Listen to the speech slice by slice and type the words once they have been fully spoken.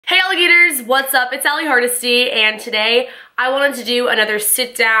alligators, what's up? It's Hardesty, and today I wanted to do another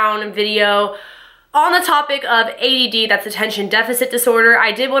sit down video on the topic of ADD, that's attention deficit disorder.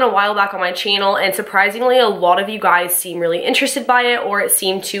 I did one a while back on my channel, and surprisingly a lot of you guys seem really interested by it, or it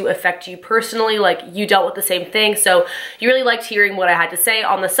seemed to affect you personally, like you dealt with the same thing, so you really liked hearing what I had to say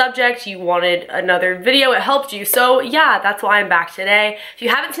on the subject. You wanted another video, it helped you, so yeah, that's why I'm back today. If you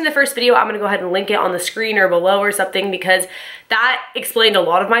haven't seen the first video, I'm gonna go ahead and link it on the screen or below or something, because that explained a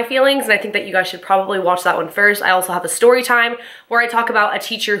lot of my feelings, and I think that you guys should probably watch that one first. I also have a story time where I talk about a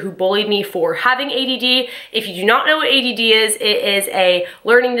teacher who bullied me for having ADD. If you do not know what ADD is, it is a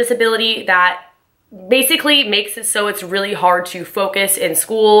learning disability that basically makes it so it's really hard to focus in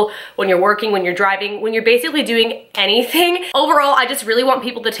school, when you're working, when you're driving, when you're basically doing anything. Overall, I just really want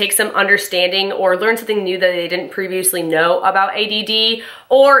people to take some understanding or learn something new that they didn't previously know about ADD,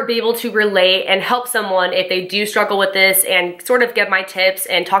 or be able to relate and help someone if they do struggle with this, and sort of give my tips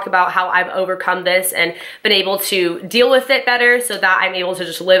and talk about how I've overcome this and been able to deal with it better so that I'm able to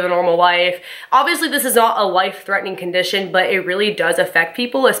just live a normal life. Obviously, this is not a life-threatening condition, but it really does affect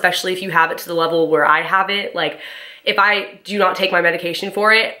people, especially if you have it to the level where I have it. Like, if I do not take my medication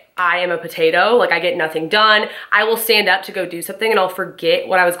for it, I am a potato. Like, I get nothing done. I will stand up to go do something and I'll forget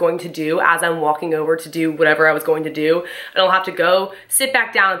what I was going to do as I'm walking over to do whatever I was going to do. And I'll have to go sit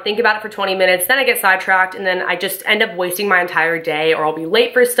back down and think about it for 20 minutes. Then I get sidetracked, and then I just end up wasting my entire day, or I'll be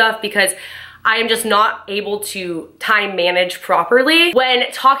late for stuff because I am just not able to time manage properly.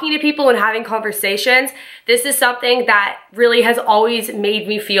 When talking to people and having conversations, this is something that really has always made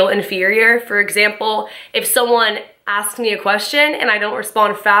me feel inferior. For example, if someone asks me a question and I don't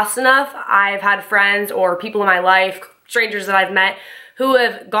respond fast enough, I've had friends or people in my life, strangers that I've met, who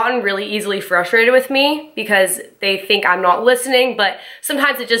have gotten really easily frustrated with me because they think I'm not listening, but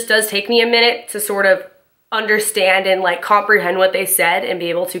sometimes it just does take me a minute to sort of understand and like comprehend what they said and be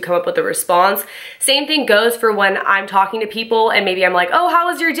able to come up with a response. Same thing goes for when I'm talking to people and maybe I'm like, oh, how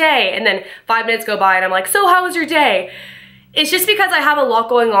was your day? And then 5 minutes go by and I'm like, so how was your day? It's just because I have a lot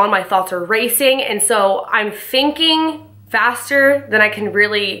going on, my thoughts are racing, and so I'm thinking faster than I can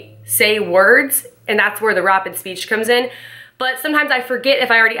really say words, and that's where the rapid speech comes in. But sometimes I forget if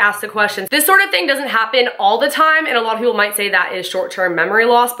I already asked the questions. This sort of thing doesn't happen all the time, and a lot of people might say that is short-term memory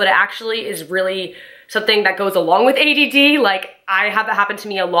loss, but it actually is really something that goes along with ADD. Like, I have that happen to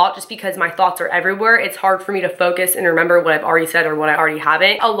me a lot just because my thoughts are everywhere. It's hard for me to focus and remember what I've already said or what I already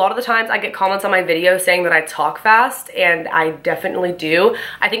haven't. A lot of the times I get comments on my videos saying that I talk fast, and I definitely do.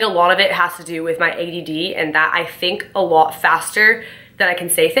 I think a lot of it has to do with my ADD and that I think a lot faster than I can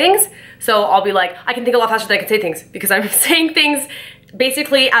say things. So I'll be like, I can think a lot faster than I can say things because I'm saying things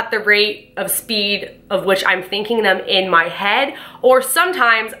basically at the rate of speed of which I'm thinking them in my head. Or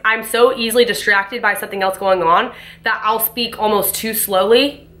sometimes I'm so easily distracted by something else going on that I'll speak almost too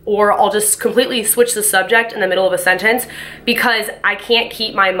slowly, or I'll just completely switch the subject in the middle of a sentence because I can't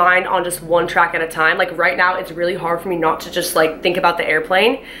keep my mind on just one track at a time. Like right now, it's really hard for me not to just like think about the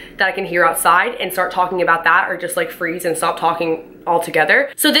airplane that I can hear outside and start talking about that, or just like freeze and stop talking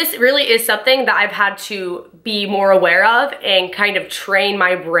altogether. So this really is something that I've had to be more aware of and kind of train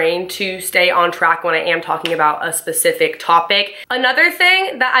my brain to stay on track when I am talking about a specific topic. Another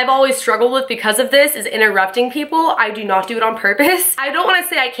thing that I've always struggled with because of this is interrupting people. I do not do it on purpose. I don't want to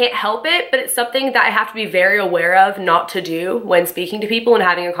say I can't help it, but it's something that I have to be very aware of not to do when speaking to people and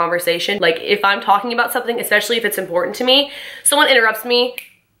having a conversation. Like, if I'm talking about something, especially if it's important to me, someone interrupts me,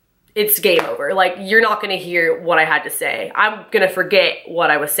 it's game over. Like, you're not gonna hear what I had to say. I'm gonna forget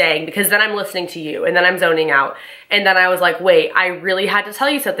what I was saying because then I'm listening to you and then I'm zoning out. And then I was like, wait, I really had to tell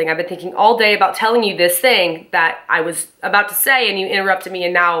you something. I've been thinking all day about telling you this thing that I was about to say, and you interrupted me,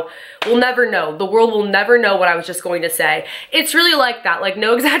 and now we'll never know. The world will never know what I was just going to say. It's really like that, like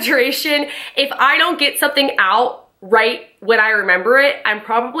no exaggeration. If I don't get something out right when I remember it, I'm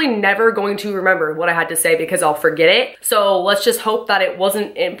probably never going to remember what I had to say because I'll forget it. So let's just hope that it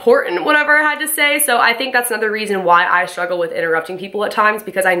wasn't important whatever I had to say. So I think that's another reason why I struggle with interrupting people at times,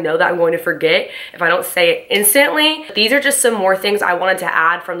 because I know that I'm going to forget if I don't say it instantly. These are just some more things I wanted to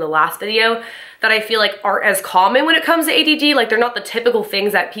add from the last video that I feel like aren't as common when it comes to ADD. Like, they're not the typical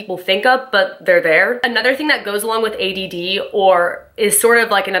things that people think of, but they're there. Another thing that goes along with ADD, or is sort of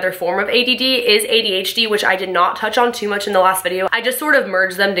like another form of ADD, is ADHD, which I did not touch on too much in the last video. I just sort of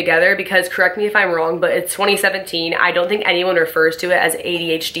merged them together because, correct me if I'm wrong, but it's 2017. I don't think anyone refers to it as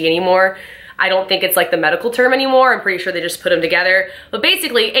ADHD anymore. I don't think it's like the medical term anymore. I'm pretty sure they just put them together. But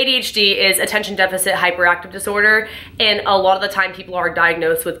basically, ADHD is attention deficit hyperactive disorder, and a lot of the time people are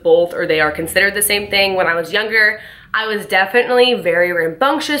diagnosed with both, or they are considered the same thing. When I was younger, I was definitely very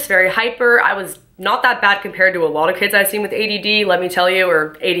rambunctious, very hyper. I was not that bad compared to a lot of kids I've seen with ADD, let me tell you,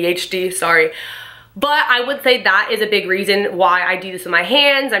 or ADHD, sorry. But I would say that is a big reason why I do this with my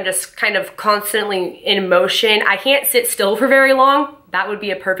hands. I'm just kind of constantly in motion. I can't sit still for very long. That would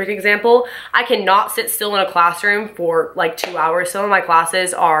be a perfect example. I cannot sit still in a classroom for like 2 hours. Some of my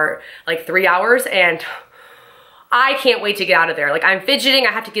classes are like 3 hours, and I can't wait to get out of there. Like, I'm fidgeting,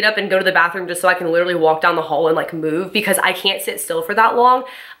 I have to get up and go to the bathroom just so I can literally walk down the hall and like move, because I can't sit still for that long.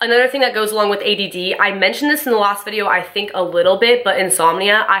 Another thing that goes along with ADD, I mentioned this in the last video, I think a little bit, but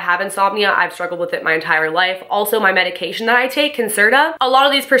insomnia. I have insomnia, I've struggled with it my entire life. Also, my medication that I take, Concerta, a lot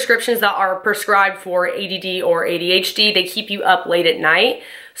of these prescriptions that are prescribed for ADD or ADHD, they keep you up late at night.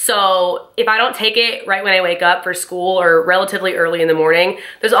 So if I don't take it right when I wake up for school or relatively early in the morning,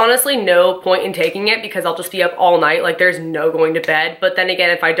 there's honestly no point in taking it, because I'll just be up all night. Like, there's no going to bed. But then again,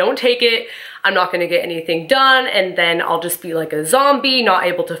 if I don't take it, I'm not gonna get anything done, and then I'll just be like a zombie, not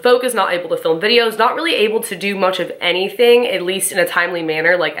able to focus, not able to film videos, not really able to do much of anything, at least in a timely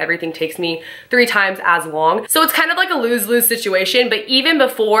manner. Like, everything takes me 3 times as long. So it's kind of like a lose-lose situation. But even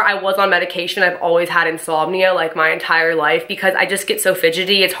before I was on medication, I've always had insomnia like my entire life, because I just get so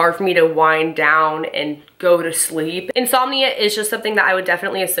fidgety. It's hard for me to wind down and go to sleep. Insomnia is just something that I would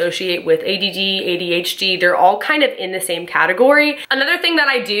definitely associate with ADD, ADHD. They're all kind of in the same category. Another thing that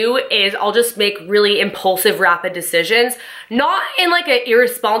I do is I'll just make really impulsive, rapid decisions. Not in like an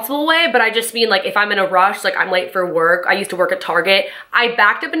irresponsible way, but I just mean like if I'm in a rush, like I'm late for work. I used to work at Target. I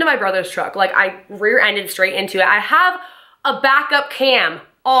backed up into my brother's truck. Like, I rear-ended straight into it. I have a backup cam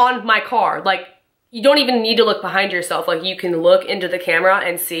on my car. Like, you don't even need to look behind yourself. Like, you can look into the camera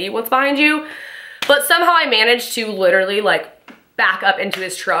and see what's behind you. But somehow I managed to literally like back up into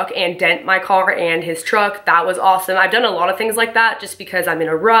his truck and dent my car and his truck. That was awesome. I've done a lot of things like that just because I'm in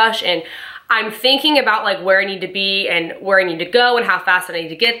a rush and I'm thinking about like where I need to be and where I need to go and how fast I need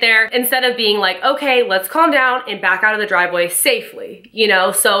to get there, instead of being like, okay, let's calm down and back out of the driveway safely, you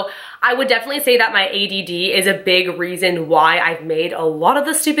know? So I would definitely say that my ADD is a big reason why I've made a lot of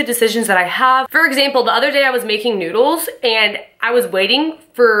the stupid decisions that I have. For example, the other day I was making noodles and I was waiting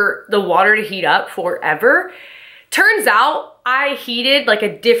for the water to heat up forever. Turns out I heated like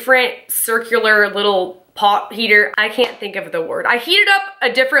a different circular little pot heater. I can't think of the word. I heated up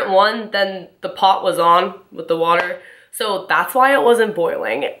a different one than the pot was on with the water. So that's why it wasn't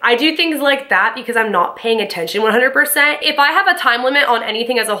boiling. I do things like that because I'm not paying attention 100%. If I have a time limit on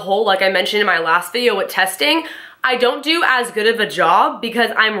anything as a whole, like I mentioned in my last video with testing, I don't do as good of a job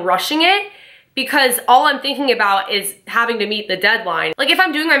because I'm rushing it, because all I'm thinking about is having to meet the deadline. Like, if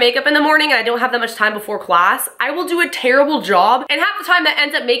I'm doing my makeup in the morning and I don't have that much time before class, I will do a terrible job, and half the time that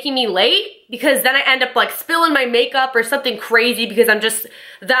ends up making me late, because then I end up like spilling my makeup or something crazy because I'm just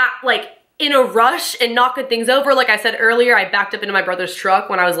that like in a rush and knocking things over. Like I said earlier, I backed up into my brother's truck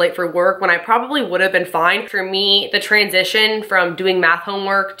when I was late for work, when I probably would have been fine. For me, the transition from doing math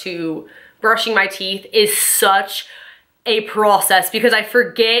homework to brushing my teeth is such a process because I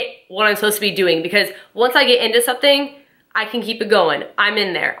forget what I'm supposed to be doing, because once I get into something, I can keep it going. I'm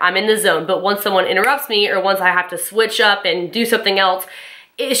in there, I'm in the zone. But once someone interrupts me or once I have to switch up and do something else,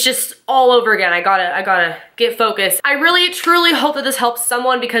 it's just all over again. I gotta get focused. I really truly hope that this helps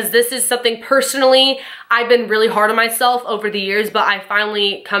someone, because this is something personally I've been really hard on myself over the years, but I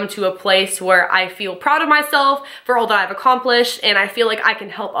finally come to a place where I feel proud of myself for all that I've accomplished, and I feel like I can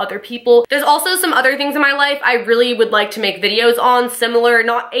help other people. There's also some other things in my life I really would like to make videos on, similar,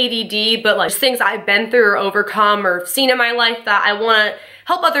 not ADD, but like just things I've been through or overcome or seen in my life that I wanna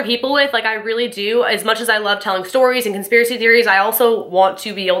help other people with. Like, I really do. As much as I love telling stories and conspiracy theories, I also want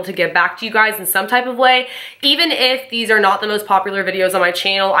to be able to get back to you guys in some type of way. Even if these are not the most popular videos on my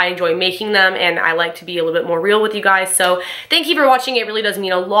channel, I enjoy making them and I like to be a little bit more real with you guys. So thank you for watching. It really does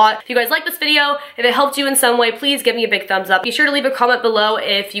mean a lot. If you guys like this video, if it helped you in some way, please give me a big thumbs up. Be sure to leave a comment below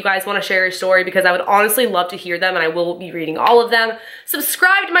if you guys want to share your story, because I would honestly love to hear them and I will be reading all of them.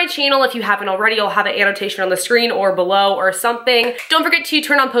 Subscribe to my channel if you haven't already. I'll have an annotation on the screen or below or something. Don't forget to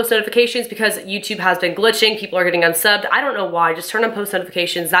turn on post notifications, because YouTube has been glitching. People are getting unsubbed. I don't know why. Just turn on post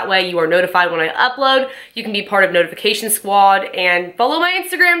notifications. That way you are notified when I upload. You can be part of notification squad, and follow my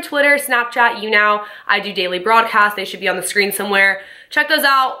Instagram, Twitter, Snapchat, YouNow. I do daily broadcasts. They should be on the screen somewhere. Check those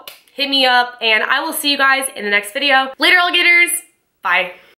out. Hit me up, and I will see you guys in the next video. Later, alligators. Bye.